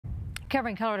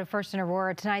Covering Colorado First in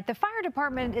Aurora tonight, the fire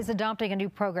department is adopting a new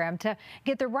program to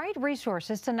get the right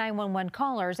resources to 911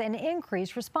 callers and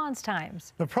increase response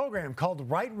times. The program, called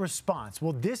Right Response,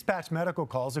 will dispatch medical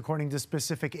calls according to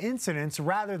specific incidents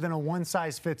rather than a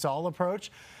one-size-fits-all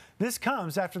approach. This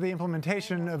comes after the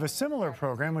implementation of a similar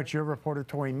program, which your reporter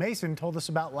Tori Mason told us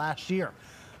about last year.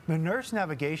 The Nurse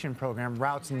Navigation Program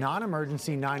routes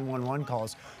non-emergency 911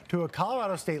 calls to a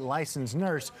Colorado State licensed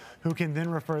nurse who can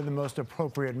then refer the most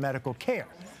appropriate medical care.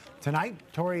 Tonight,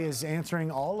 Tori is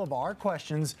answering all of our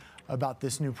questions about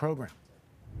this new program.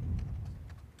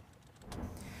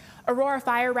 Aurora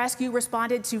Fire Rescue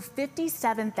responded to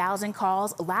 57,000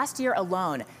 calls last year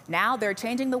alone. Now they're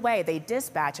changing the way they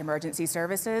dispatch emergency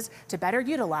services to better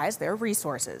utilize their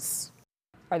resources.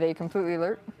 Are they completely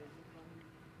alert?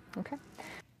 Okay.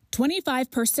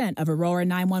 25% of Aurora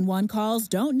 911 calls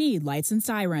don't need lights and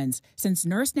sirens. Since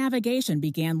nurse navigation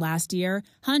began last year,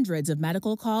 hundreds of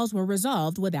medical calls were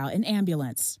resolved without an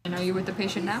ambulance. And are you with the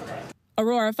patient now?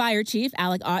 Aurora Fire Chief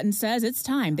Alec Otten says it's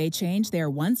time they change their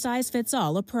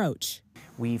one-size-fits-all approach.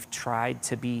 We've tried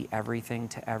to be everything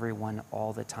to everyone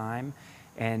all the time,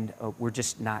 and we're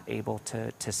just not able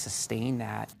to sustain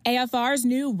that. AFR's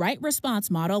new Right Response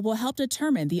model will help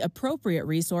determine the appropriate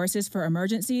resources for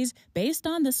emergencies based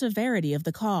on the severity of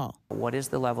the call. What is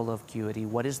the level of acuity?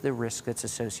 What is the risk that's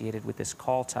associated with this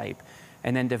call type?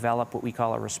 And then develop what we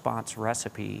call a response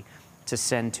recipe to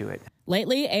send to it.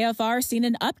 Lately, AFR's seen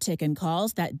an uptick in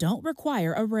calls that don't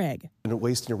require a rig. And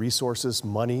wasting resources,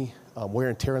 money, wear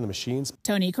and tear on the machines.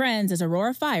 Tony Krenz is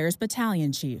Aurora Fire's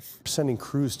battalion chief. Sending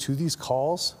crews to these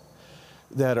calls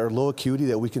that are low acuity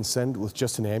that we can send with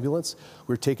just an ambulance,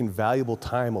 we're taking valuable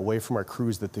time away from our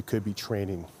crews that they could be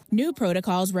training. New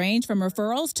protocols range from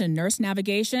referrals to nurse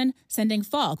navigation, sending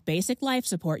Falk basic life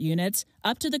support units,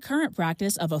 up to the current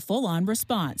practice of a full-on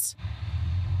response.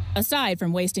 Aside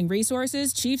from wasting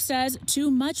resources, Chief says too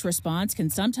much response can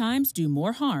sometimes do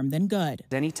more harm than good.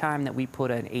 Anytime that we put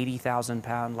an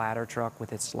 80,000-pound ladder truck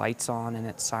with its lights on and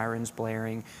its sirens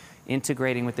blaring,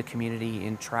 integrating with the community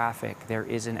in traffic, there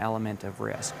is an element of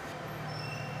risk.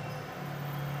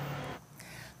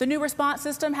 The new response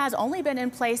system has only been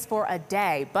in place for a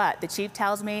day, but the chief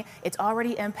tells me it's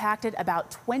already impacted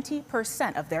about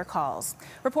 20% of their calls.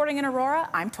 Reporting in Aurora,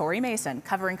 I'm Tori Mason,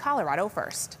 covering Colorado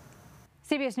First.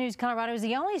 CBS News Colorado is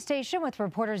the only station with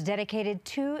reporters dedicated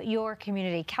to your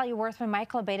community. Kelly Worthman,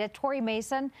 Michael Abeta, Tori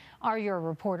Mason are your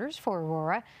reporters for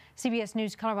Aurora. CBS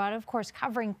News Colorado, of course,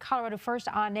 covering Colorado First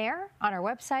on air, on our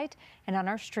website, and on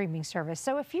our streaming service.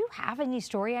 So if you have any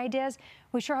story ideas,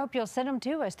 we sure hope you'll send them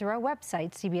to us through our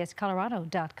website,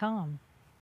 cbscolorado.com.